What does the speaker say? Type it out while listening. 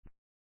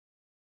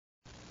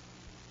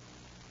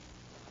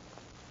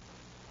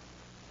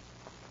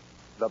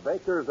The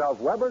bakers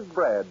of Weber's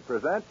Bread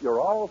present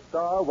your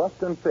all-star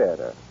Western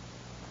Theater.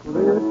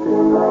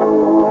 Lifting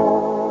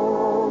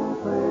along,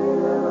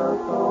 singing a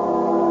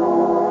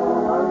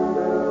song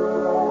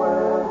under the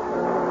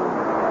western.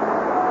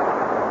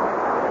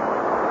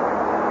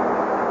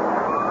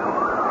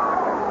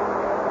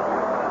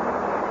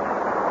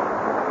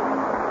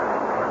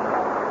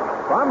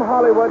 From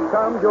Hollywood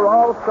comes your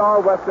all-star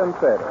Western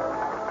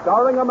Theater,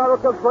 starring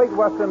America's great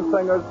Western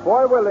singers,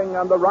 Foy Willing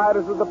and the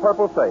Riders of the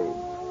Purple Sage.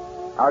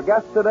 Our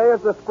guest today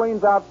is the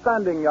screen's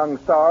outstanding young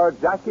star,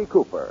 Jackie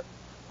Cooper.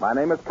 My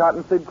name is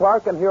Cottonseed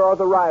Clark, and here are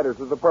the Riders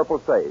of the Purple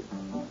Sage.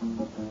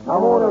 I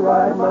want to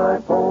ride my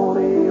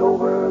pony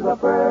over the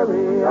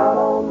prairie out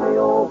on the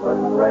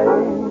open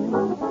range,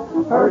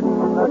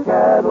 herding the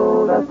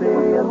cattle dusty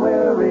and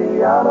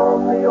weary out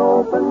on the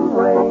open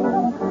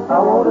range. I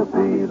want to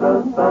see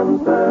the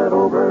sunset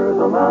over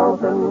the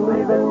mountain,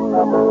 leaving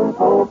the moon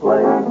so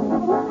plain.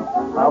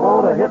 I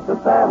want to hit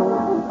the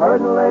saddle,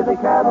 herding lazy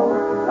cattle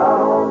out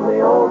on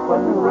the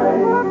open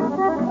range.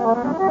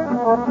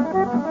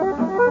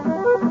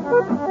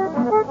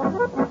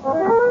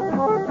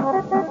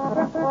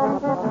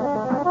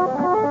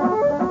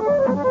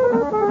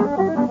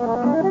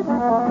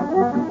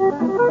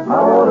 I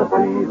want to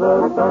see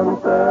the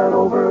sunset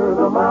over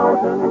the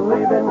mountain,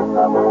 leaving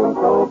the moon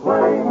so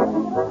plain.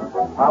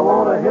 I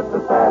want to hit the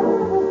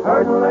saddle,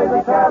 herding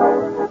lazy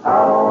cattle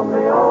out on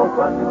the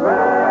open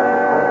range.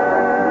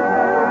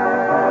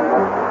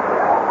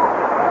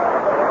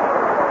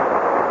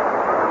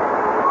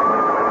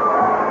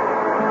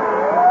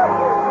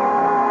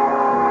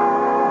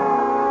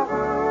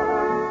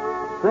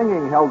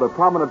 Singing held a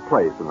prominent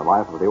place in the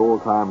life of the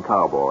old-time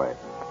cowboy.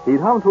 He'd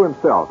hum to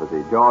himself as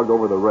he jogged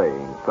over the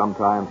range,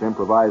 sometimes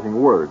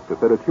improvising words to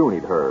fit a tune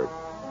he'd heard.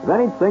 Then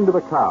he'd sing to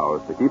the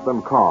cows to keep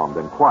them calmed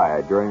and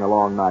quiet during a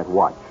long night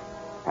watch.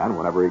 And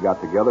whenever he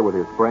got together with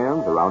his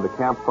friends around a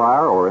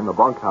campfire or in the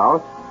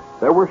bunkhouse,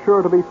 there were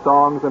sure to be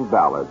songs and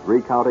ballads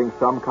recounting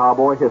some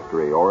cowboy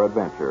history or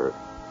adventure.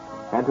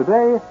 And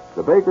today,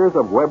 the bakers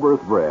of Weber's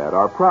Bread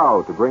are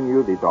proud to bring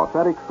you these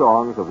authentic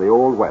songs of the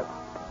Old West,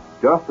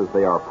 just as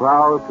they are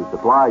proud to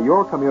supply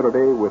your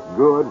community with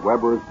good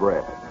Weber's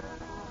Bread.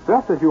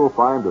 Just as you'll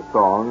find the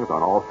songs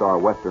on All-Star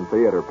Western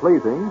Theater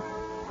pleasing,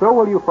 so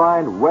will you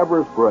find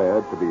Weber's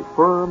Bread to be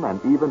firm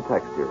and even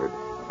textured,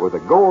 with a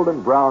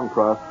golden brown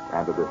crust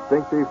and a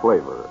distinctive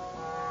flavor.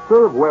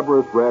 Serve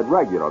Weber's Bread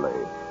regularly.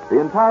 The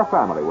entire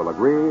family will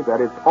agree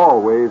that it's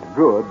always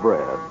good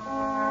bread.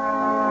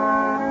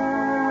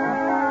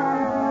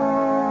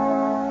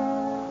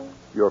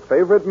 Your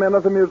favorite men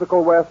of the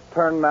musical West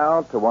turn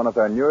now to one of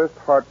their newest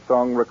heart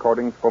song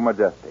recordings for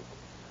Majestic.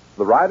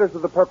 The Riders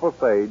of the Purple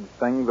Sage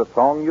sing the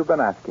song you've been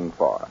asking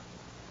for,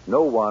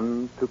 No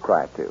One to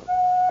Cry To.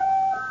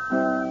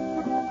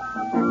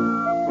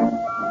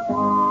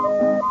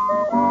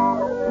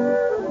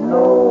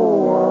 No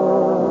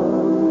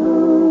one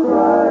to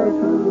cry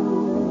to,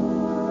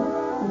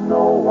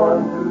 no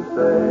one to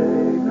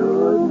say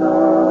goodnight,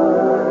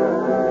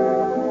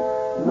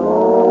 no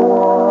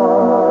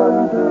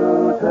one to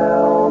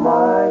tell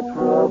my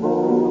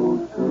troubles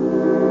to,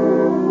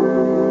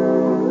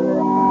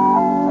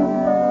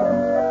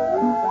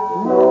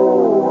 no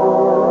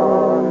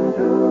one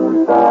to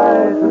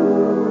sigh to,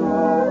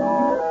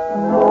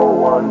 no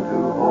one to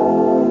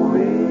hold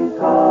me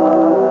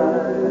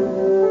tight,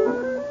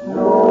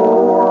 no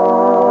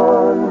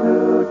one to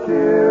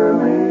cheer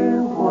me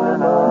when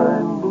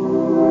I'm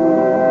blue.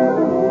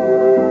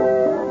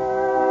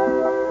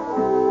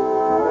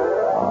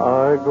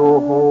 I go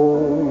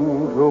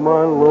home to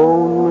my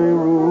lonely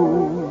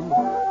room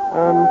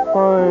and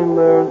find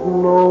there's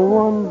no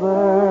one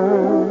there.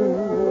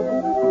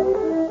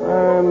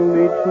 And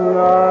each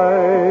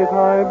night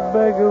I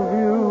beg of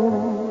you,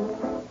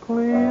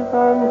 please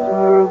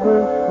answer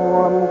this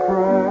one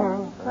prayer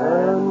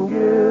and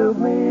give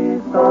me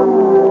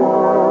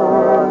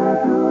someone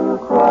to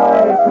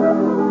cry to,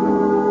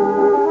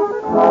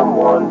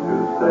 someone to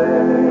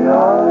say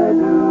I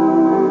do,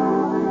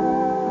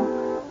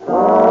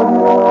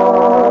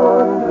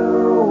 someone to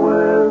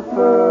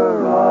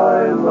whisper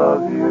I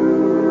love you.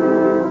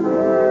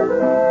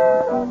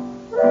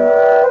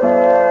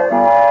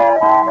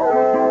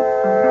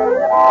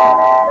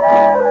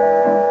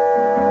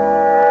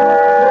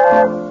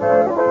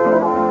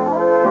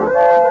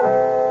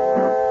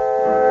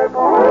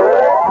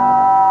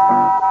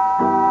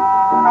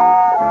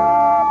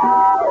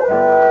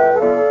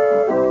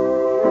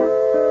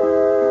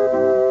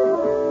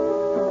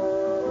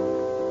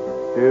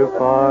 If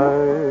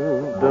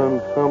I've done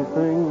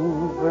something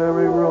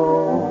very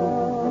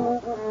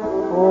wrong,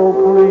 oh,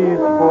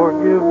 please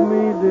forgive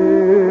me,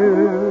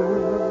 dear.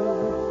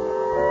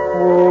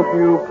 Won't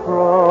you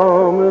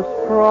promise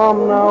from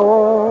now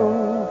on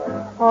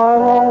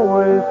I'll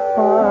always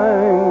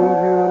find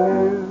you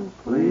near?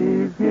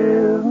 Please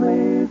give me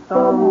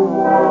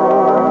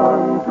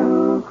someone to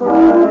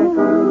cry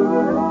to,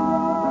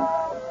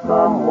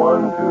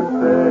 someone to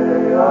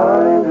say I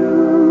do.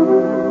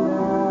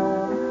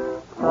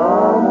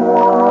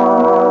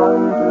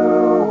 Someone to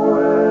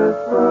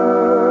whisper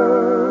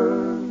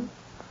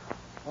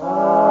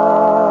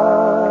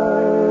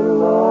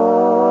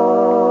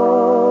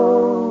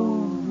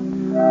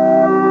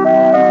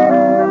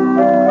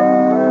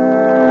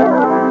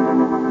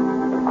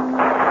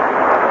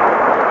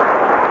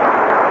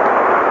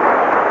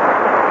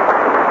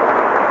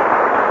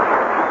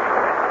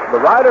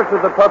Riders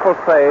of the Purple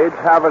Sage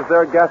have as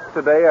their guest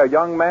today a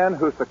young man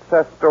whose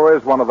success story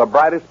is one of the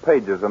brightest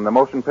pages in the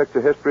motion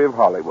picture history of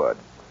Hollywood.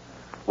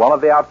 One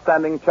of the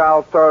outstanding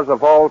child stars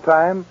of all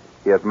time,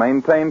 he has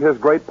maintained his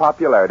great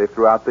popularity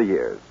throughout the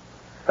years.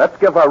 Let's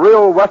give a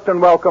real Western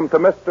welcome to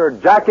Mr.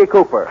 Jackie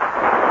Cooper.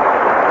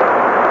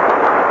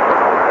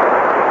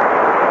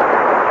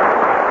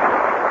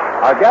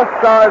 Our guest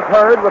star is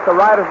heard with the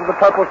Riders of the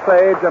Purple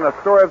Sage in a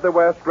story of the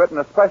West written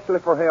especially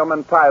for him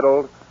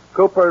entitled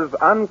Cooper's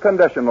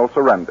Unconditional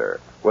Surrender,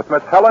 with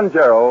Miss Helen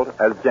Gerald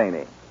as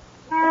Janie.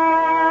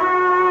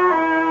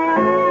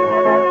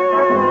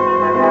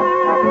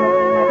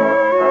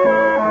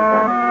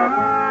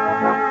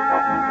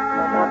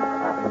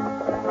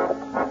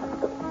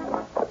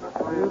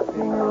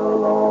 Drifting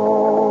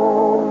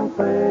along,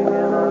 singing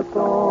a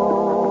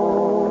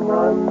song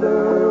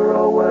under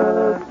a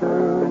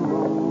western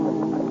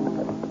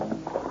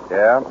moon.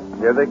 Yeah,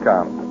 here they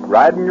come,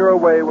 riding your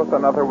way with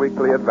another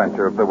weekly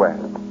adventure of the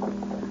West.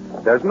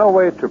 There's no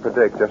way to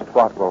predict just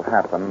what will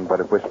happen, but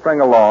if we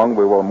string along,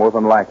 we will more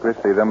than likely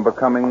see them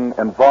becoming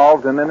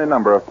involved in any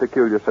number of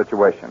peculiar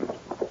situations.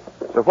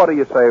 So what do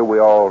you say we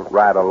all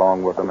ride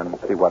along with them and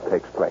see what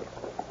takes place?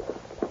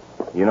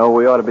 You know,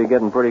 we ought to be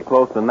getting pretty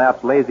close to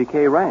Knapp's Lazy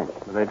K Ranch.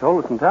 They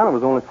told us in town it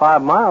was only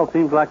 5 miles.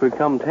 Seems like we've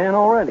come 10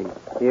 already.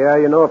 Yeah,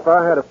 you know, if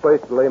I had a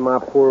place to lay my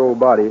poor old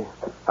body,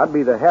 I'd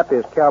be the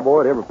happiest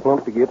cowboy that ever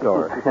plunked a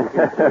guitar.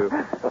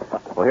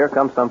 Well, here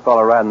comes some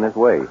fellow riding this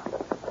way.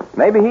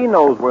 Maybe he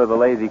knows where the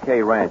Lazy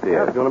K Ranch is.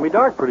 Yeah, it's going to be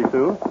dark pretty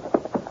soon.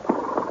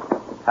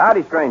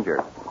 Howdy,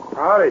 stranger.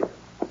 Howdy.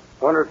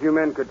 Wonder if you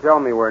men could tell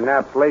me where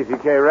Knapp's Lazy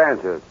K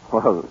Ranch is.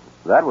 Well,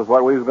 that was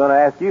what we was going to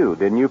ask you.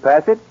 Didn't you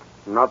pass it?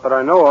 Not that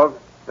I know of.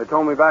 They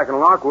told me back in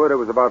Lockwood it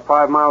was about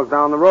 5 miles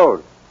down the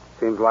road.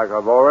 Seems like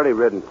I've already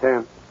ridden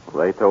 10.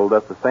 Well, they told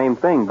us the same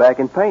thing back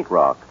in Paint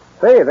Rock.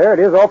 Hey, there it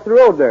is off the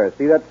road there.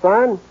 See that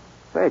sign?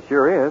 Say, it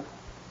sure is.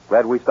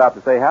 Glad we stopped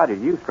to say howdy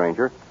to you,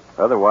 stranger.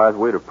 Otherwise,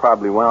 we'd have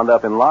probably wound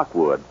up in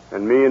Lockwood.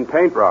 And me in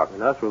Paint Rock.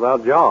 And us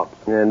without jobs.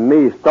 And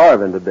me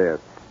starving to death.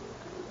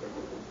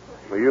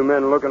 Were you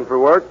men looking for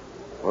work?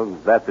 Well,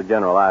 that's the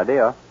general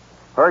idea.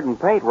 Heard in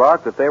Paint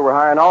Rock that they were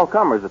hiring all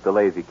comers at the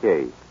Lazy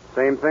K.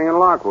 Same thing in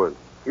Lockwood.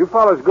 You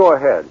fellas go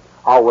ahead.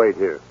 I'll wait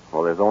here.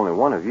 Well, there's only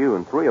one of you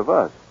and 3 of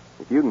us.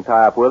 If you can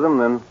tie up with them,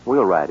 then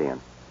we'll ride in.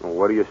 Well,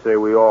 what do you say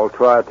we all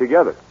try it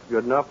together?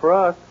 Good enough for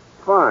us.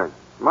 Fine.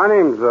 My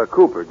name's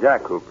Cooper,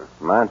 Jack Cooper.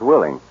 Mine's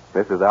Willing.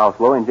 This is Al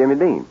Slow and Jimmy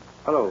Dean.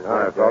 Hello. All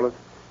right, fellas.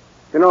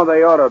 You know,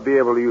 they ought to be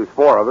able to use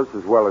 4 of us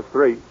as well as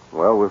 3.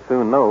 Well, we'll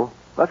soon know.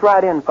 Let's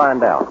ride in and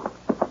find out.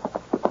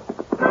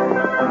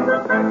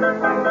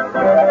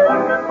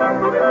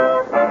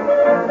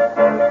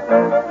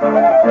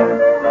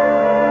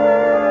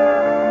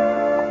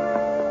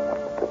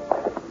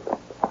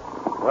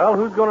 Well,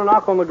 who's going to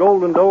knock on the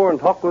golden door and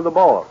talk with the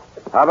boss?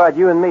 How about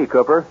you and me,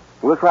 Cooper?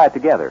 We'll try it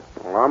together.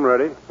 Well, I'm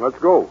ready. Let's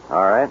go.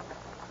 All right.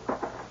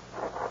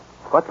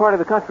 What part of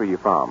the country are you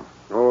from?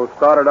 Oh,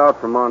 started out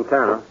from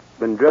Montana.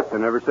 Been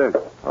drifting ever since.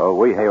 Oh,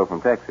 we hail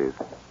from Texas.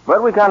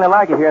 But we kind of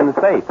like it here in the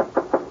States.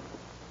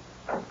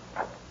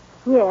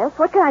 Yes,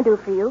 what can I do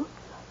for you?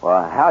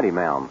 Well, howdy,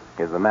 ma'am.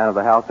 Is the man of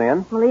the house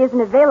in? Well, he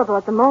isn't available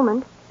at the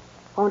moment.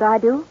 Won't I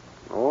do?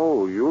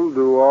 Oh, you'll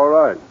do all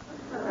right.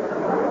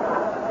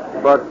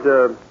 But,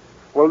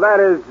 well,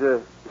 that is,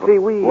 see,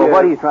 we... Well,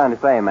 what are you trying to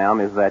say, ma'am,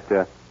 is that,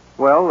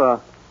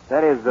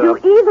 that is... Do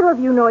either of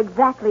you know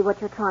exactly what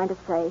you're trying to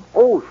say?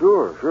 Oh,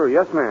 sure.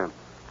 Yes, ma'am.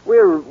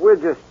 We're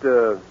just,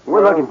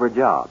 We're looking for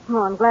jobs.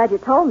 Oh, I'm glad you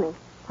told me.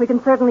 We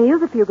can certainly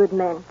use a few good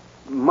men.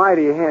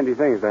 mighty handy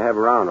things to have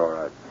around, all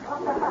right.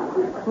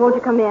 Won't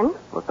you come in?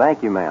 Well,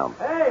 thank you, ma'am.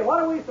 Hey,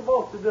 what are we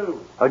supposed to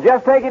do?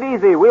 Just take it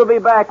easy. We'll be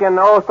back in,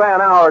 say,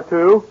 an hour or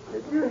two.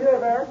 Did you hear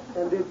that?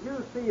 And did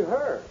you see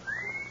her?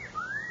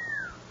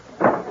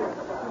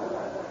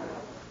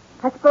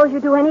 I suppose you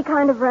do any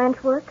kind of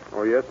ranch work?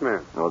 Oh, yes,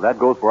 ma'am. Well, that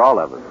goes for all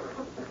of us.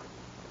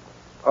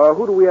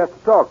 Who do we have to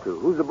talk to?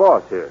 Who's the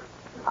boss here?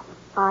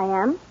 I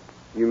am.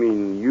 You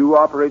mean you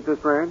operate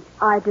this ranch?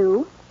 I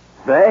do.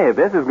 Say,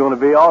 this is going to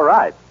be all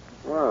right.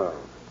 Well,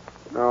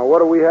 now, what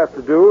do we have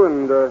to do,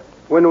 and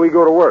when do we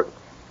go to work?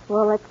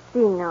 Well, let's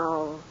see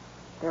now.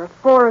 There are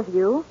 4 of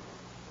you.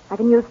 I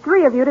can use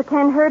 3 of you to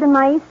tend herd in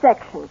my east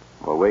section.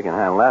 Well, we can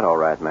handle that all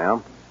right,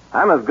 ma'am.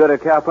 I'm as good a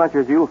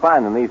cowpuncher as you'll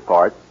find in these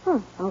parts.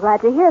 I'm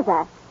glad to hear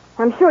that.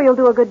 I'm sure you'll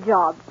do a good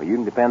job. Well, you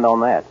can depend on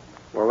that.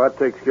 Well, that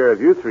takes care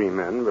of you 3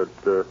 men, but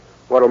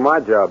what'll my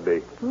job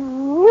be?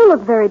 You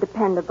look very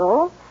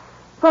dependable.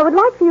 So I would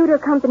like for you to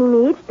accompany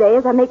me each day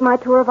as I make my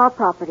tour of our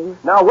properties.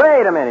 Now,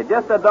 wait a minute.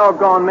 Just a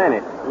doggone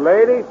minute.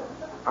 Lady,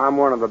 I'm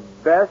one of the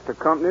best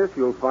accompanists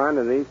you'll find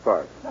in these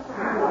parts.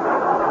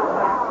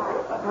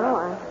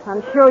 Oh,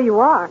 I'm sure you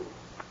are.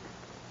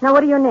 Now,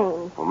 what are your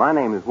names? Well, my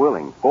name is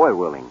Willing. Boy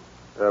Willing.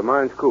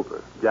 Mine's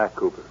Cooper. Jack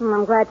Cooper.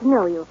 I'm glad to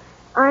know you.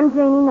 I'm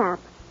Janie Knapp.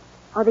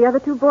 Are the other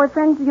 2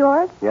 boyfriends of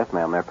yours? Yes,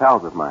 ma'am. They're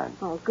pals of mine.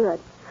 Oh, good.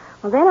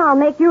 Well, then I'll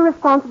make you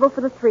responsible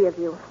for the 3 of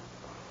you.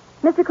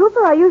 Mr.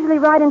 Cooper, I usually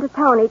ride into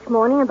town each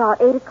morning about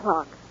 8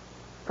 o'clock.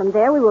 From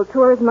there, we will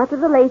tour as much of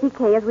the Lazy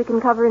K as we can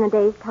cover in a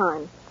day's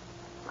time.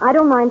 I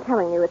don't mind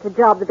telling you, it's a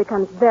job that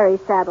becomes very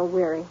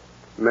saddle-weary.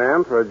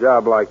 Ma'am, for a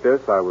job like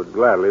this, I would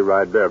gladly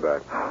ride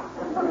bareback.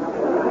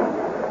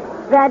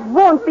 That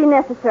won't be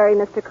necessary,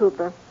 Mr.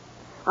 Cooper.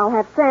 I'll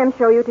have Sam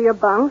show you to your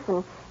bunks,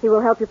 and he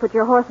will help you put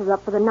your horses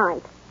up for the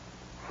night.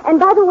 And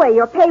by the way,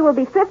 your pay will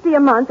be $50 a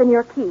month and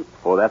your keep.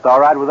 Oh, that's all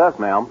right with us,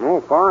 ma'am. Oh,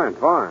 fine,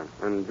 fine.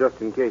 And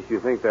just in case you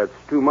think that's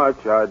too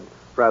much, I'd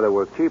rather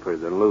work cheaper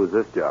than lose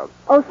this job.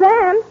 Oh,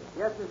 Sam?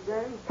 Yes, Miss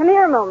Jenny? Come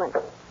here a moment.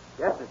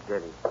 Yes, Miss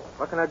Jenny.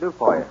 What can I do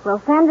for you?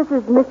 Well, Sam, this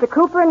is Mr.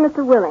 Cooper and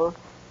Mr. Willing.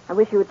 I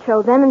wish you would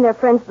show them and their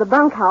friends to the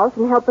bunkhouse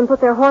and help them put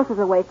their horses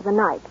away for the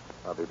night.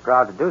 I'll be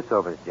proud to do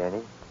so, Miss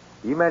Jenny.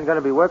 You men going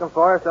to be working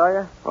for us, are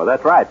you? Well,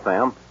 that's right,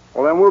 Sam.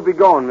 Well, then we'll be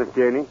going, Miss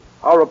Janey.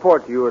 I'll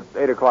report to you at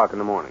 8 o'clock in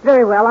the morning.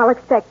 Very well, I'll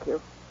expect you.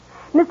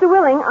 Mr.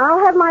 Willing, I'll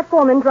have my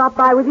foreman drop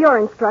by with your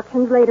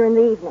instructions later in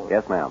the evening.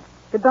 Yes, ma'am.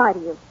 Goodbye to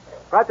you.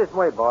 Right this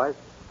way, boys.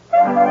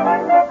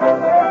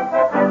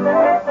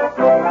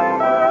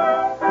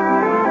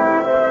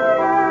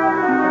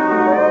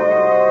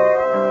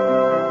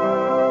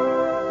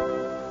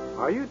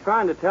 Are you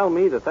trying to tell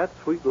me that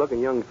sweet-looking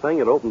young thing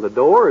that opened the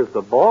door is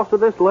the boss of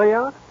this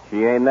layout?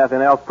 She ain't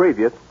nothing else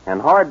previous,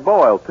 and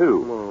hard-boiled,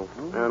 too.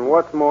 And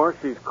what's more,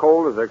 she's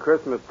cold as a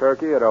Christmas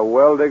turkey at a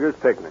well-digger's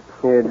picnic.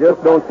 It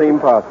just don't seem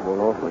possible,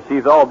 no? Well,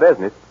 she's all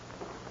business.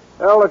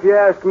 Well, if you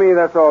ask me,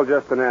 that's all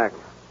just an act.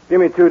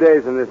 Give me 2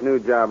 days in this new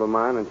job of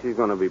mine, and she's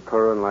going to be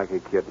purring like a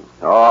kitten.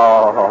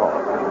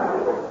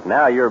 Oh,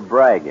 now you're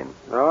bragging.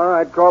 All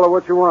right, call her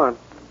what you want.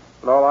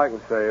 But all I can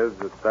say is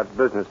that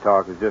business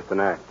talk is just an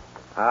act.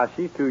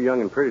 She's too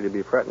young and pretty to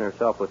be fretting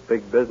herself with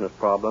big business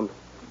problems.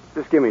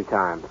 Just give me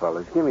time,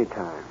 fellas. Give me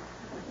time.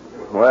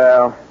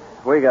 Well,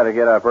 we got to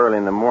get up early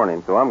in the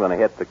morning, so I'm going to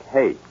hit the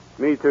hay.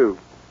 Me too.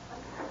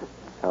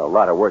 A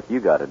lot of work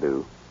you got to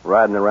do.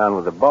 Riding around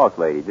with the boss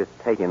lady, just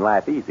taking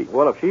life easy.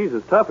 Well, if she's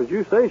as tough as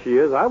you say she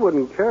is, I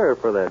wouldn't care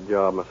for that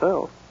job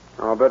myself.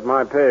 I'll bet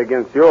my pay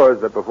against yours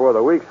that before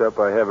the week's up,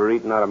 I have her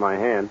eaten out of my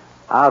hand.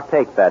 I'll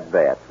take that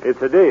bet.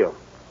 It's a deal.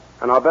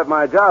 And I'll bet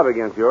my job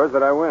against yours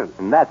that I win.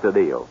 And that's a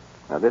deal.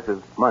 Now, this is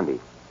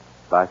Monday.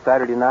 By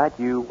Saturday night,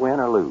 you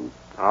win or lose.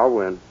 I'll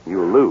win.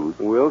 You'll lose.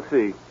 We'll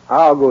see.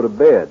 I'll go to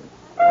bed.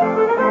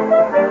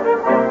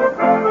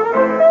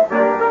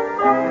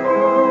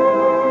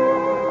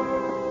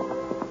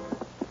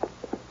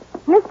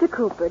 Mr.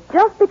 Cooper,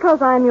 just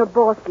because I'm your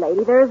boss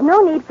lady, there is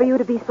no need for you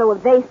to be so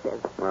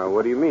evasive. Well,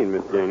 what do you mean,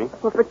 Miss Janey?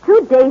 Well, for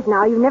 2 days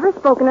now, you've never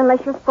spoken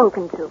unless you're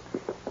spoken to.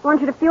 I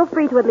want you to feel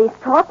free to at least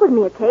talk with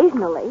me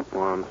occasionally.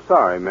 Well, I'm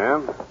sorry,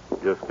 ma'am.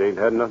 Just ain't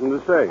had nothing to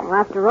say. Well,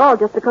 after all,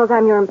 just because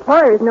I'm your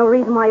employer is no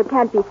reason why you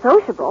can't be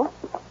sociable.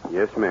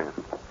 Yes, ma'am.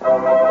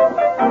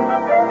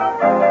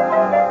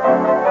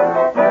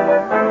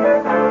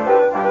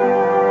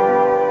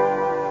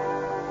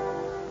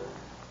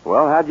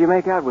 Well, how'd you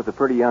make out with the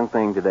pretty young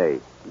thing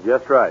today?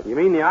 Just right. You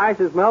mean the ice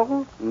is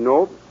melting?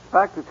 Nope. In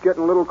fact, it's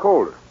getting a little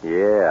colder.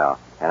 Yeah,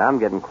 and I'm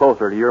getting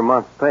closer to your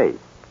month's pay.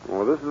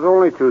 Well, this is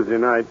only Tuesday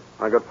night.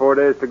 I got 4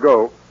 days to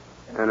go.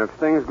 And if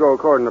things go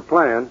according to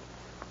plan,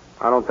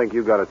 I don't think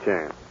you got a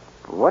chance.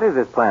 What is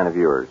this plan of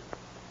yours?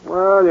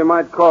 Well, you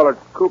might call it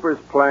Cooper's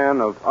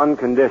plan of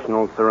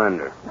unconditional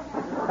surrender.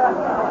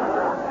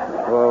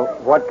 Well,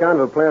 what kind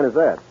of a plan is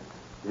that?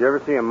 Did you ever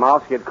see a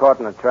mouse get caught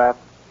in a trap?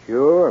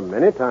 Sure,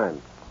 many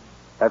times.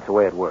 That's the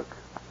way it works.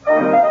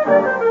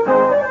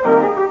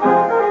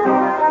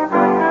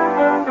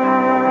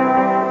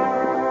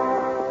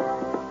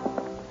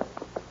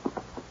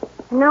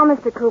 And now,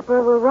 Mr.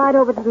 Cooper, we'll ride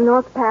over to the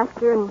north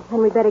pasture, and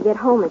then we'd better get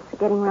home. It's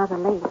getting rather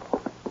late.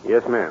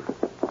 Yes, ma'am.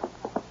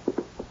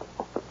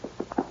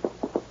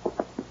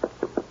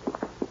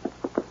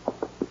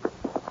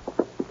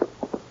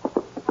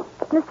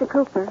 Mr.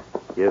 Cooper,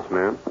 Yes,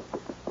 ma'am.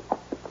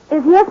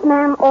 is yes,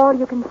 ma'am, all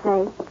you can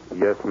say?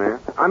 Yes, ma'am.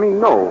 I mean,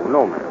 no,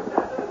 ma'am.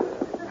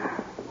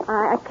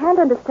 I can't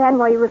understand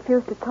why you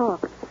refuse to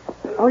talk.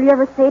 All you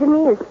ever say to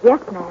me is yes,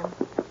 ma'am.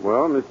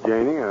 Well, Miss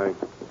Janey,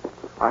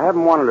 I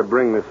haven't wanted to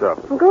bring this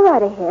up. Well, go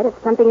right ahead. If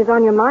something is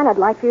on your mind, I'd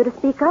like for you to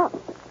speak up.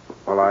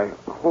 Well, I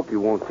hope you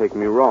won't take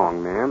me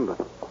wrong, ma'am, but...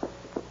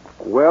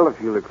 Well,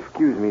 if you'll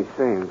excuse me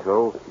saying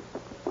so,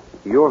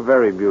 you're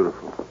very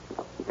beautiful.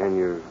 And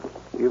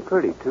you're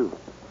pretty, too.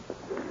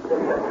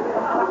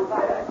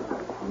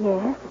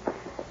 Yes.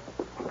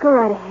 Go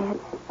right ahead.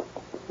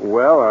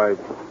 Well,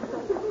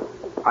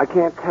 I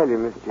can't tell you,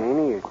 Miss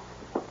Janey.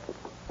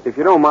 If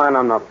you don't mind,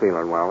 I'm not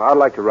feeling well. I'd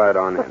like to ride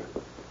on in.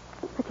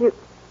 But you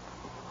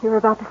were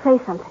about to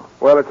say something.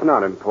 Well, it's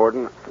not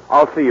important.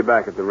 I'll see you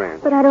back at the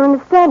ranch. But I don't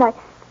understand.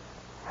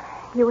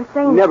 You were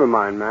saying... Never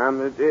mind,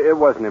 ma'am. It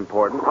wasn't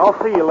important. I'll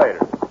see you later.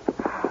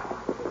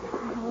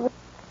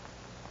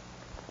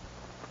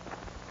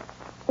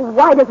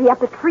 Why does he have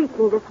to treat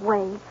me this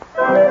way?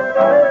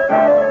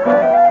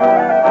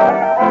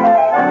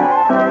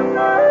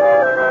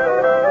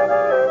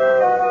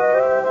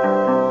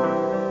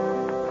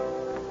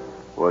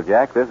 Well,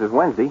 Jack, this is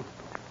Wednesday.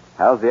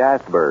 How's the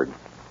iceberg?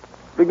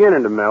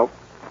 Beginning to melt.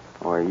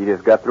 Or you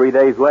just got 3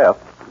 days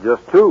left.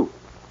 Just 2.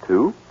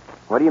 2?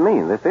 What do you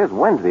mean? This is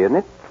Wednesday, isn't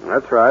it?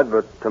 That's right,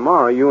 but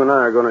tomorrow you and I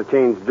are going to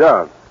change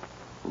jobs.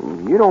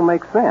 You don't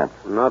make sense.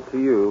 Not to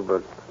you,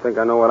 but I think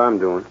I know what I'm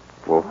doing.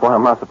 Well, what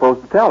am I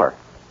supposed to tell her?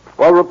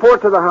 Well,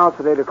 report to the house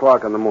at 8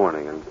 o'clock in the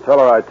morning and tell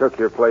her I took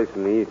your place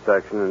in the East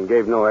section and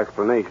gave no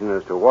explanation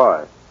as to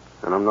why.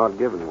 And I'm not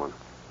giving one.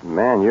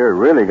 Man, you're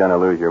really going to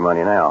lose your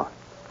money now.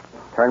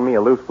 Turn me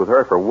loose with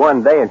her for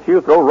one day and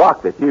she'll throw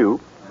rocks at you.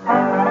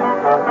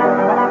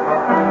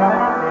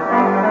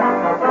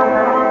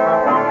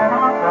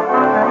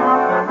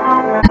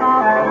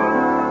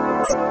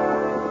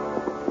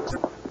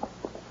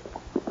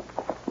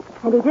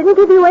 And he didn't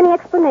give you any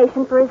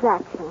explanation for his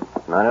action.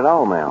 None at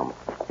all, ma'am.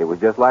 It was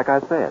just like I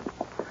said.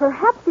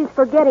 Perhaps he's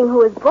forgetting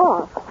who is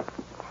boss.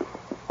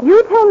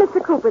 You tell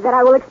Mr. Cooper that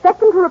I will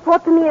expect him to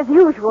report to me as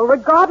usual,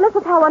 regardless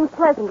of how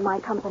unpleasant my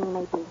company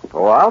may be.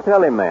 Oh, I'll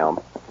tell him, ma'am.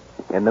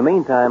 In the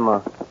meantime,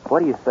 what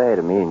do you say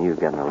to me and you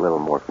getting a little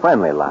more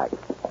friendly like?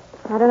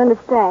 I don't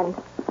understand.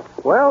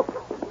 Well,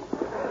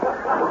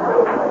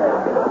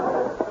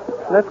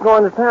 let's go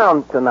into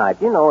town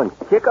tonight, and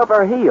kick up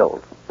our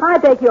heels. I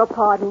beg your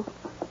pardon.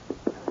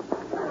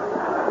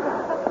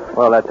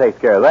 Well, that takes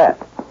care of that.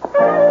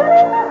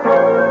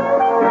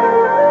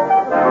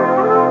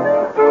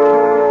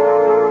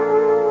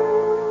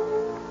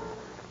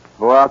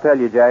 Well, I'll tell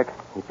you, Jack,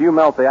 if you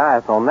melt the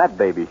ice on that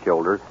baby's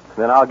shoulders,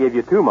 then I'll give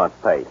you 2 months'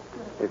 pay.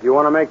 If you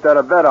want to make that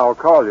a bet, I'll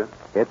call you.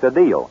 It's a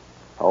deal.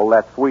 All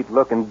that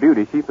sweet-looking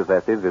beauty she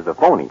possesses is a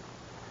phony.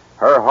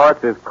 Her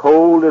heart's as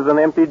cold as an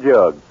empty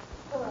jug.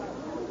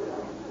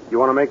 You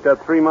want to make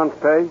that 3 months'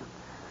 pay?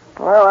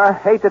 Well, I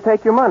hate to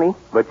take your money,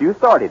 but you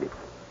started it.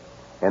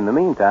 In the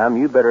meantime,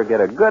 you better get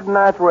a good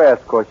night's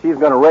rest, because she's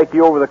going to rake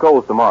you over the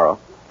coals tomorrow.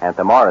 And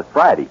tomorrow's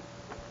Friday.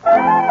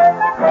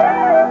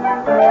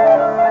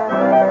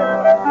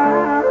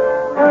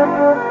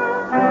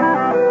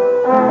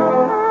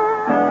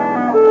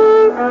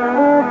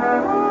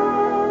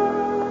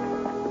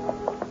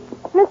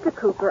 Mr.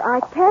 Cooper, I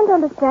can't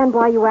understand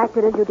why you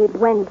acted as you did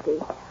Wednesday.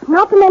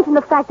 Not to mention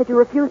the fact that you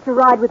refused to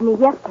ride with me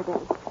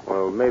yesterday.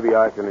 Well, maybe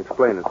I can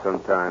explain it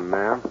sometime,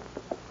 ma'am.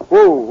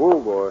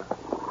 Whoa, boy.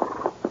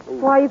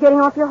 Why are you getting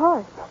off your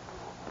horse?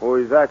 Oh,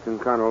 he's acting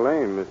kind of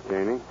lame, Miss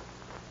Janey.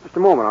 Just a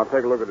moment. I'll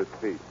take a look at his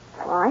feet.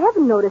 Well, I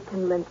haven't noticed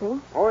him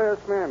limping. Oh, yes,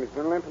 ma'am. He's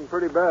been limping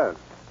pretty bad.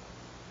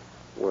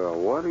 Well,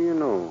 what do you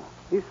know?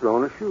 He's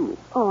thrown a shoe.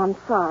 Oh, I'm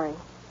sorry.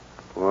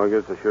 Well, I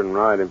guess I shouldn't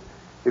ride him.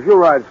 If you'll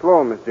ride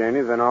slow, Miss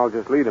Janey, then I'll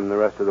just lead him the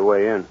rest of the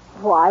way in.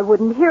 Oh, I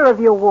wouldn't hear of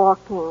your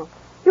walking.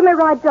 You may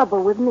ride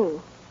double with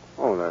me.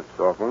 Oh, that's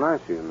awful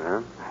nice of you,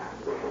 ma'am.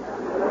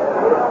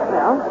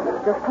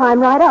 Well, just climb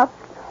right up.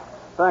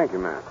 Thank you,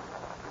 ma'am.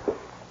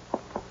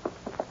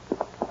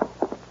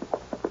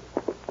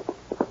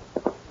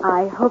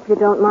 I hope you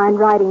don't mind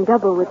riding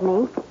double with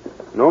me.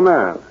 No,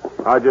 ma'am.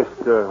 I just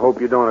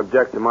hope you don't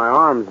object to my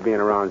arms being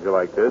around you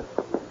like this.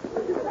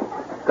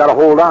 Got to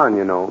hold on,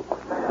 you know.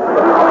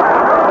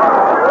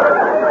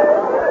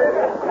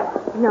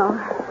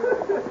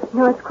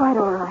 No, it's quite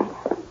all right.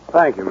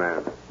 Thank you,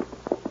 ma'am.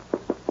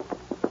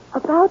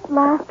 About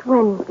last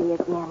Wednesday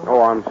again.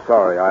 Oh, I'm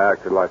sorry. I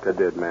acted like I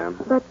did, ma'am.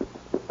 But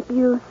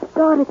you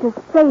started to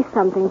say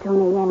something to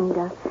me, and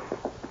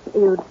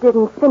you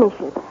didn't finish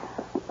it.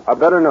 I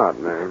better not,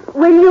 ma'am.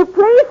 Will you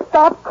please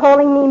stop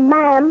calling me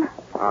ma'am?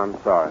 I'm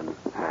sorry, ma'am.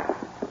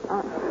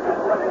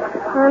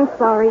 I'm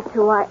sorry,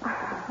 too. I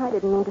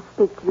didn't mean to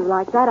speak to you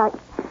like that.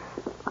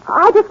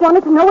 I just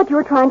wanted to know what you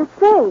were trying to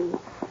say.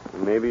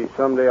 Maybe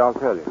someday I'll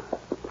tell you.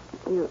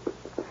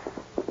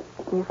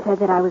 You said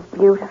that I was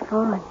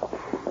beautiful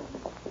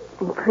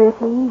and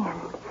pretty and...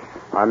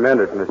 I meant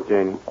it, Miss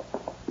Janey.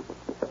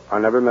 I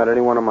never met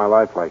anyone in my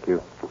life like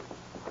you.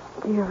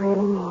 Do you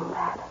really mean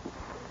that?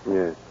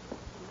 Yes.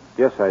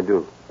 Yes, I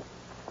do.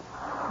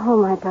 Oh,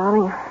 my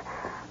darling,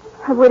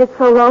 I've waited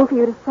so long for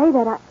you to say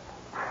that.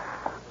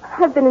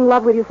 I've been in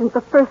love with you since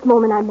the first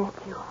moment I met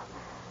you.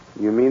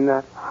 You mean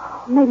that?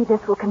 Maybe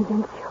this will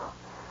convince you.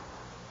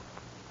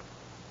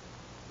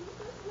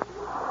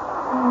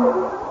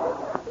 Oh,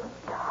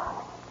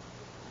 darling.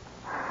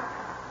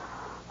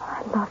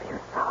 I love you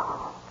so.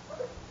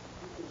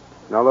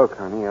 Now, look,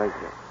 honey,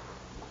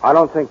 I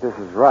don't think this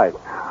is right.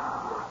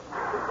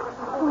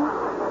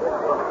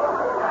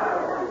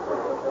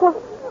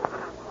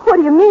 What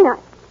do you mean?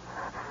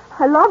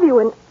 I love you,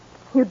 and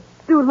you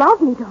do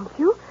love me, don't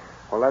you?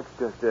 Well, that's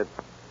just it.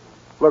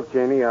 Look,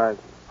 Janie, I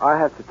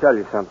have to tell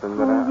you something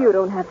that You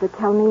don't have to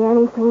tell me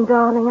anything,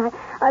 darling.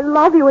 I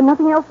love you, and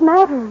nothing else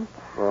matters.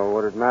 Well,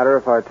 would it matter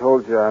if I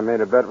told you I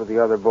made a bet with the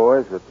other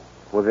boys that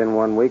within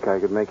 1 week I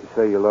could make you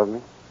say you love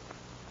me?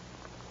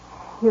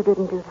 You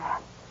didn't do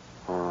that.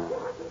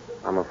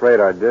 I'm afraid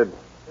I did.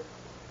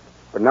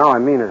 But now I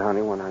mean it,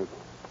 honey, when I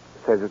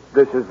say that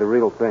this is the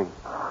real thing.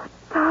 Oh,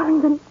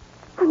 darling, then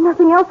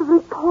nothing else is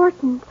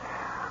important.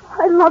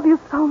 I love you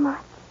so much.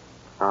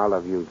 I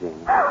love you,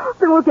 Janie.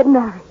 Then we'll get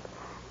married.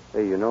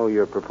 Hey, you know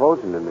you're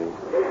proposing to me.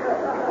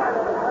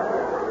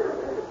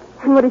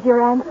 And what is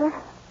your answer?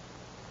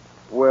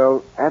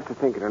 Well, after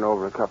thinking it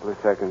over a couple of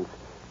seconds,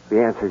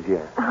 the answer's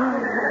yes.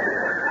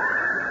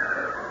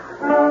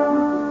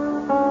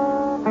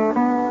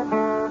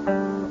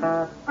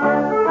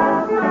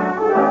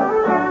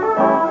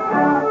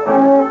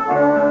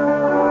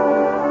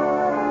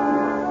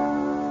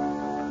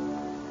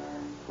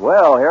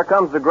 Well, here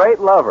comes the great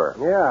lover.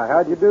 Yeah,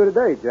 how'd you do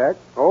today, Jack?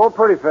 Oh,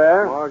 pretty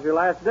fair. Tomorrow's your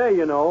last day,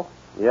 you know.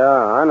 Yeah,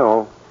 I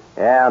know.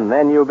 Yeah, and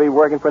then you'll be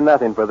working for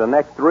nothing for the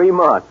next 3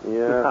 months.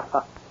 Yeah.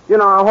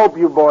 I hope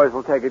you boys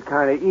will take it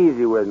kind of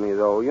easy with me,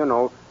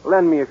 though.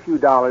 Lend me a few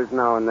dollars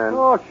now and then.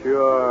 Oh,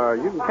 sure.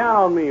 You can count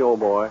on me, old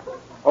boy.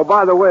 Oh,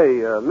 by the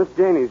way, Miss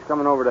Janey's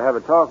coming over to have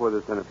a talk with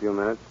us in a few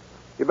minutes.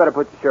 You better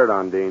put your shirt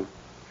on, Dean.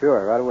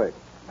 Sure, right away.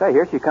 Say,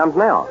 here she comes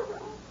now.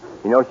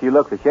 She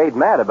looks a shade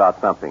mad about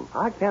something.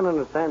 I can't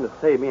understand that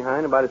say behind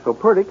anybody so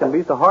pretty can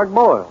be so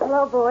hard-boiled.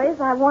 Hello,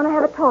 boys. I want to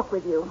have a talk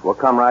with you. Well,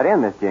 come right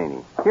in, Miss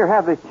Janey. Here,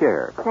 have this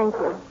chair. Thank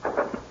you.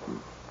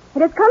 It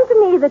has come to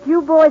me that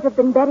you boys have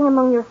been betting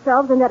among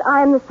yourselves and that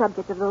I am the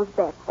subject of those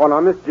bets. Oh, now,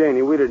 Miss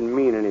Janey, we didn't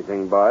mean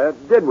anything by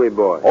it, did we,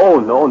 boys? Oh,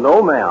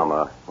 no,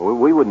 ma'am.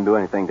 We wouldn't do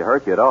anything to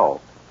hurt you at all.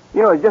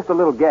 It's just a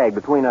little gag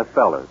between us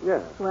fellas.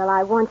 Yeah. Well,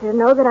 I want you to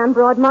know that I'm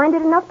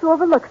broad-minded enough to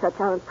overlook such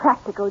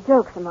practical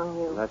jokes among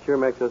you. That sure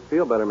makes us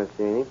feel better, Miss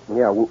Janey.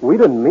 Yeah, we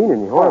didn't mean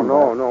any Oh, harm.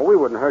 no, we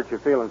wouldn't hurt your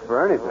feelings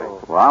for anything.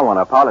 Well, I want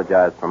to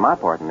apologize for my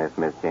part in this,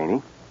 Miss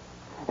Janey.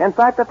 In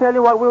fact, I'll tell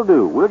you what we'll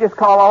do. We'll just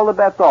call all the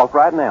bets off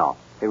right now.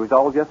 It was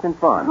all just in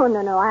fun. Oh,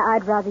 no.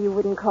 I'd rather you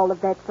wouldn't call the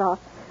bets off.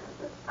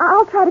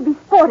 I'll try to be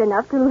sport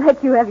enough to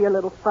let you have your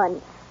little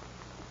fun.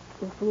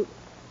 You see,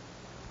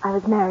 I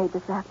was married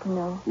this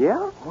afternoon.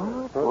 Yeah?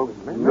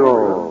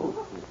 No,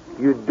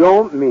 you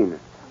don't mean it.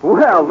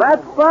 Well,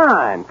 that's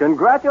fine.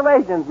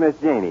 Congratulations, Miss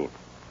Janey.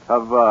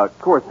 Of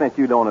course, since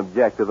you don't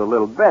object to the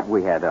little bet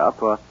we had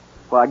up, well,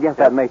 I guess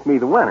that makes me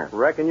the winner.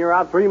 Reckon you're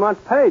out 3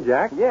 months' pay,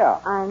 Jack. Yeah.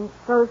 I'm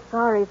so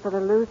sorry for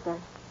the loser.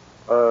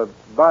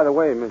 By the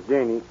way, Miss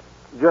Janey,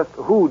 just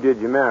who did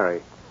you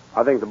marry?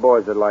 I think the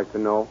boys would like to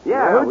know.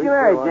 Yeah, who'd you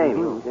marry,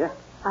 Janey? Yeah.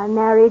 I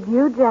married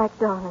you, Jack,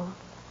 darling.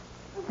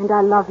 And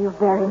I love you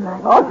very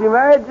much. Oh, she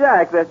married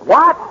Jack. That's...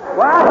 What?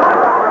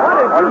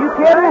 Are you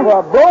kidding?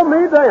 Well, blow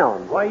me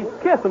down. Why, he's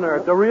kissing her.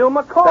 It's a real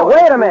McCall. Now,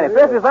 wait a minute.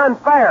 This is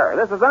unfair.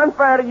 This is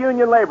unfair to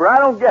union labor. I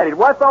don't get it.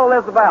 What's all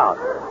this about?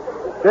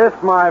 This,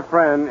 my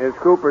friend, is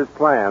Cooper's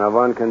plan of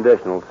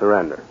unconditional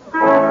surrender.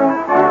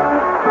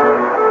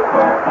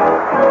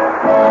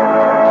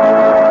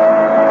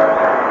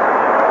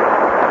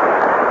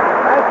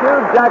 Thank you,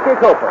 Jackie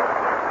Cooper.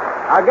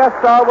 Our guest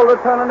star will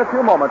return in a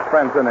few moments,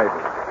 friends and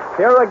neighbors.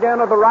 Here again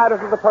are the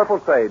Riders of the Purple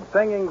Sage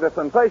singing the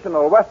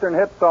sensational Western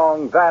hit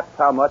song, That's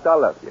How Much I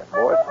Love You.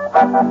 Boys.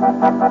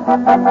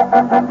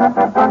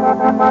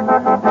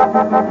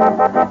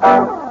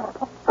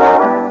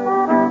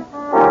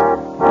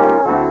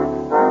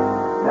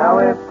 Now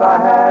if I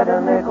had a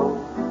nickel,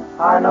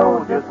 I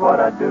know just what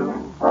I'd do.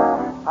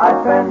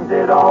 I'd spend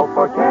it all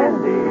for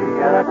candy,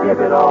 and I'd give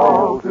it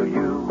all to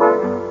you.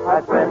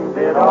 I'd spend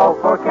it all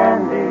for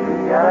candy,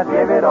 and I'd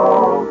give it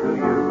all to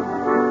you.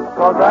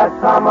 'Cause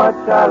that's how much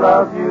I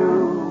love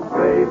you,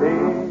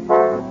 baby.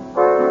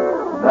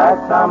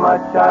 That's how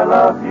much I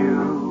love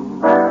you.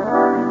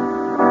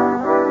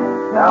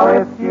 Now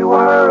if you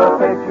were a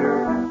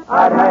picture,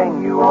 I'd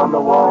hang you on the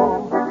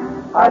wall.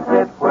 I'd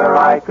sit where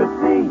I could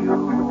see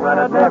you, and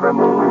I'd never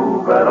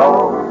move at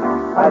all.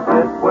 I'd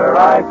sit where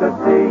I could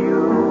see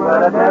you,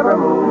 and I'd never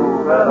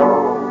move at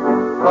all.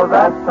 'Cause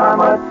that's how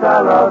much I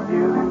love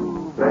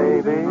you,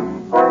 baby.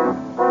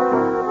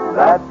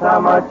 That's how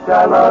much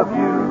I love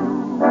you.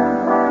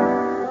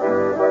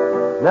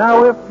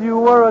 Now, if you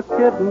were a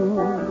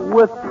kitten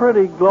with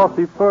pretty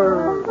glossy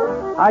fur,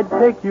 I'd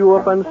take you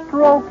up and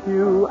stroke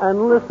you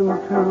and listen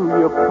to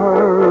you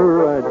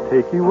purr. I'd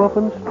take you up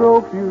and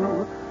stroke you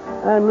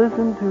and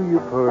listen to you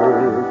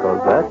purr.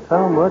 'Cause that's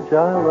how much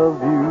I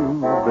love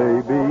you,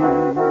 baby.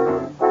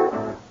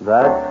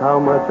 That's how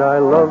much I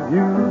love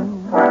you.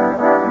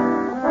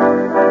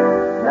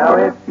 Now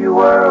if you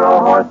were a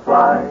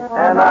horsefly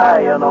and I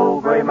an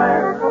old gray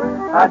mare,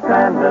 I'd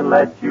stand and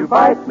let you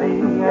bite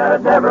me, and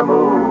I'd never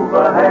move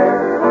a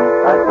hair.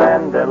 I'd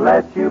stand and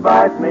let you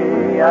bite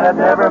me, and I'd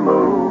never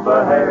move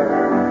a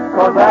hair.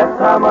 'Cause that's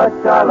how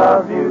much I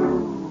love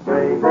you,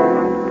 baby.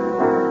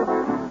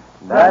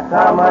 That's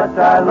how much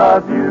I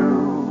love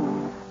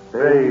you,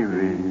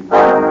 baby.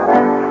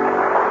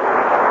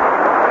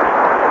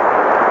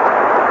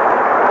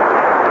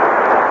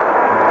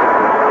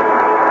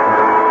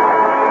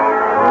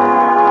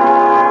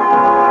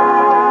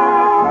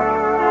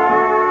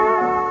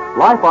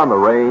 Life on the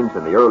range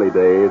in the early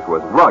days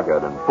was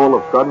rugged and full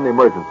of sudden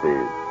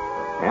emergencies.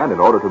 And in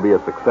order to be a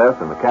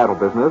success in the cattle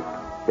business,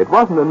 it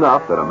wasn't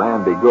enough that a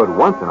man be good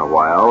once in a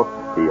while.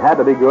 He had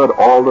to be good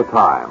all the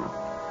time.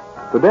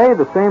 Today,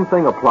 the same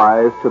thing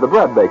applies to the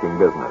bread baking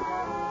business.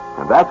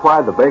 And that's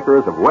why the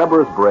bakers of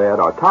Weber's Bread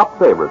are top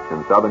favorites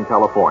in Southern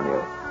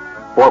California.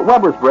 For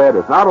Weber's Bread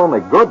is not only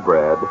good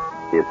bread,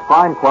 its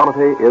fine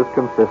quality is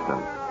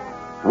consistent.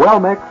 Well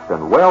mixed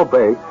and well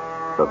baked,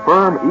 the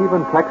firm,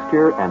 even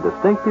texture and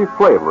distinctive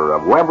flavor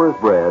of Weber's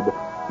Bread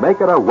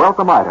make it a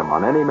welcome item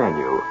on any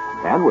menu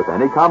and with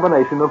any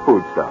combination of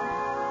foodstuffs.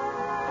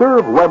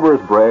 serve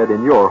Weber's bread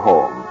in your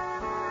home.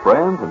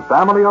 Friends and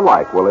family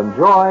alike will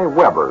enjoy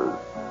Weber's,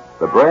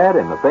 the bread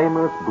in the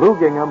famous blue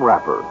gingham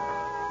wrapper.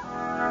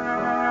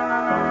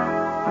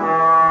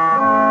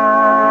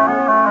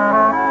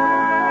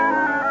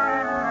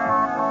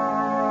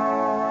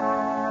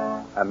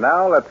 And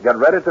now let's get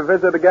ready to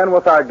visit again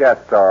with our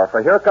guest star,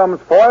 for here comes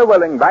Foy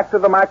Willing back to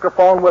the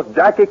microphone with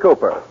Jackie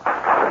Cooper.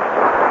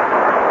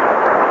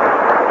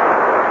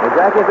 Well,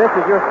 Jackie, this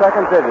is your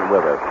second visit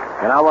with us,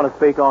 and I want to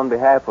speak on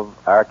behalf of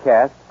our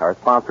cast, our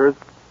sponsors,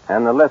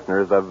 and the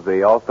listeners of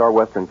the All-Star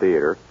Western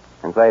Theater,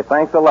 and say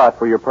thanks a lot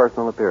for your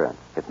personal appearance.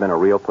 It's been a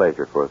real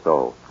pleasure for us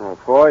all. Oh,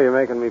 Foy, you're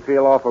making me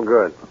feel awful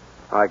good.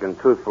 I can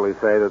truthfully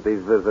say that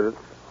these visits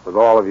with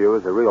all of you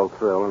is a real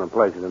thrill and a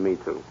pleasure to me,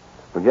 too.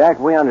 Well, Jack,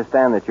 we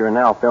understand that you're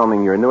now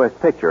filming your newest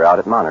picture out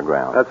at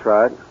Monogram. That's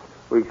right.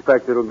 We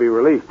expect it'll be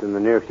released in the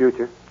near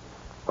future.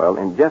 Well,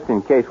 and just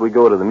in case we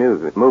go to the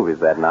movies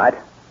that night,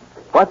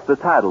 what's the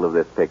title of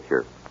this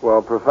picture?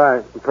 Well,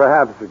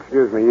 perhaps,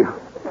 excuse me,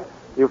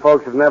 you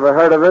folks have never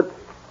heard of it.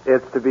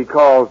 It's to be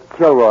called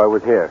Kilroy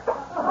Was Here.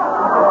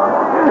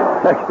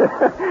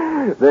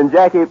 Then,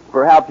 Jackie,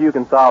 perhaps you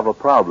can solve a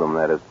problem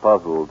that has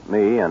puzzled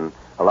me and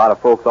a lot of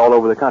folks all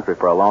over the country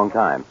for a long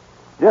time.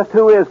 Just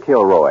who is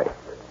Kilroy?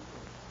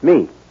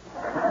 Me.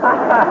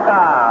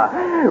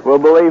 Well,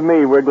 believe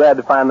me, we're glad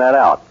to find that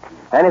out.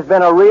 And it's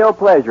been a real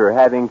pleasure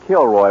having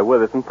Kilroy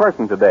with us in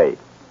person today.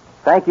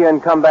 Thank you,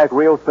 and come back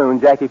real soon,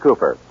 Jackie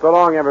Cooper. So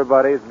long,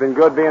 everybody. It's been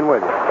good being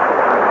with you.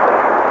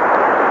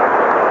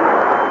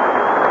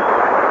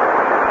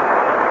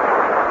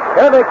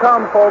 Here they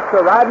come, folks,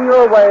 a riding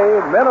your way,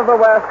 men of the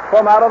West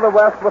from out of the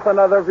West with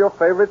another of your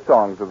favorite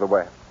songs of the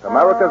West.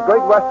 America's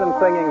great Western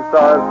singing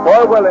stars,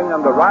 Foy Willing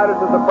and the Riders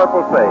of the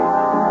Purple Sage.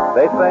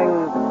 They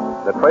sing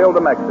The Trail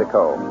to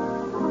Mexico.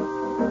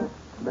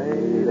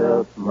 Made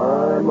up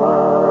my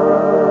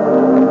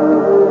mind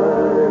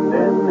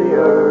in the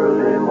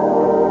early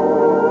morn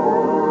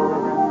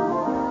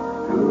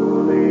to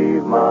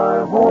leave my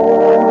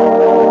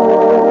home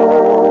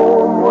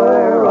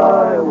where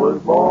I was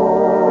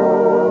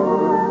born,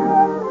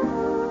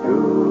 to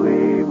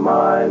leave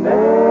my native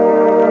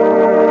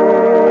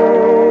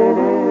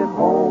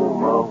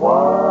home a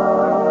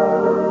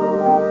while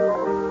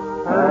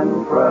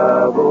and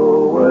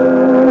travel west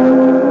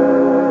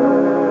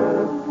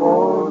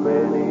for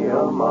many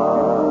a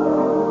mile.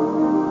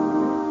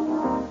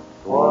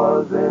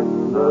 'Twas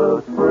in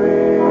the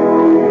springtime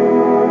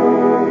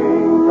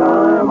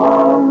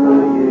of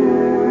the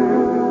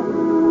year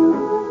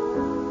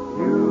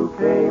you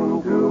came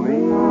to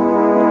me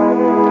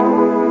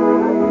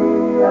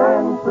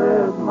and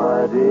said, my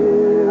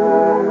dear,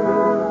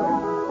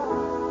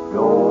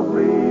 don't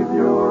leave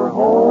your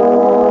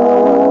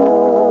home,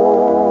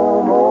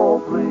 oh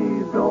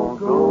please don't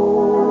go,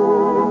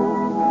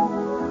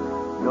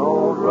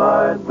 don't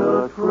ride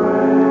the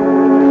trail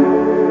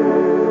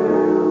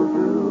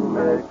to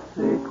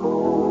Mexico.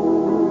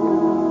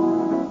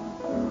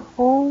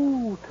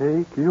 Oh,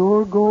 take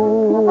your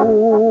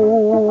gold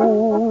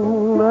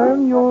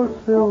and your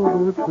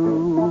silver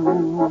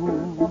too.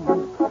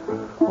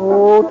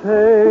 Oh,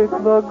 take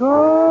the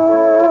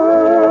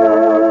girl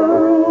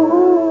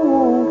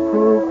who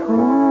proved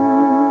true.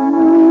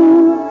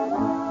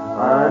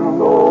 I'm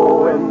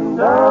going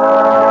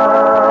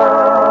down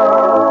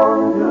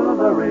to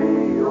the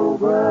Rio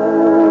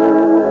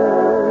Grande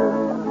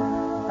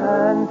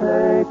and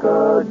take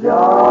a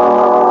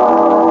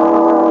job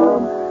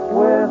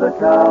with a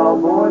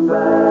cowboy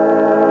band.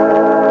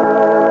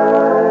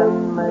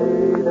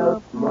 Made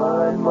up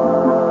my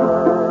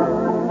mind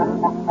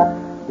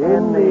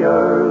in the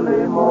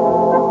early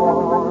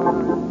morn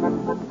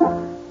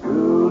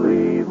to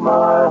leave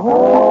my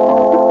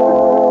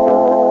home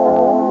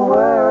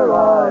where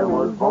I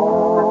was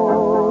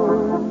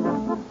born,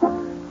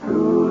 to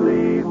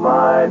leave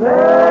my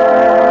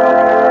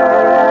native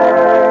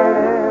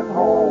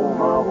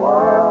home a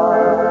while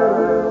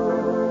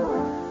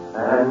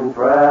and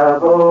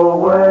travel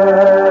west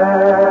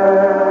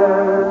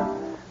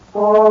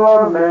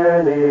for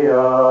many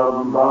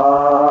a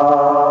mile.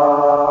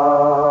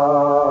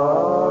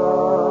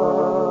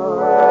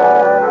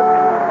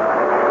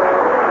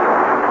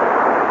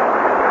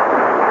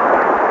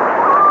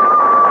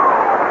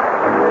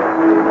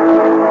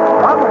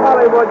 From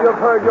Hollywood, you've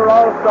heard your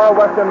all-star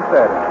Western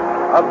theater.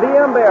 A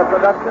V.M. Bear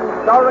production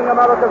starring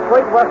America's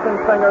great Western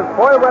singers,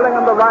 Foy Willing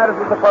and the Riders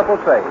of the Purple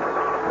Sage.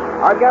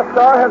 Our guest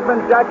star has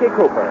been Jackie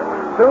Cooper,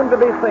 soon to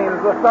be seen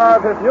as the star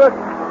of his newest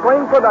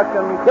screen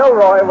production,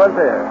 Kilroy Was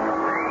Here.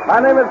 My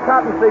name is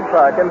Cottonseed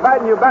Clark,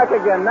 inviting you back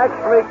again next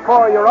week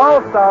for your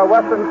all-star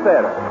Western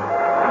theater.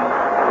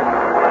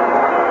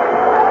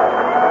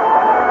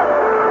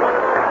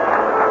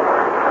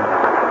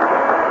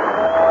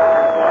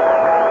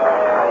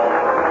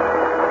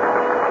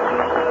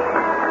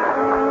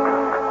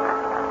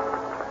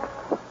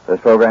 This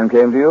program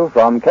came to you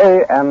from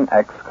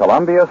KNX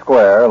Columbia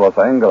Square, Los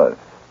Angeles.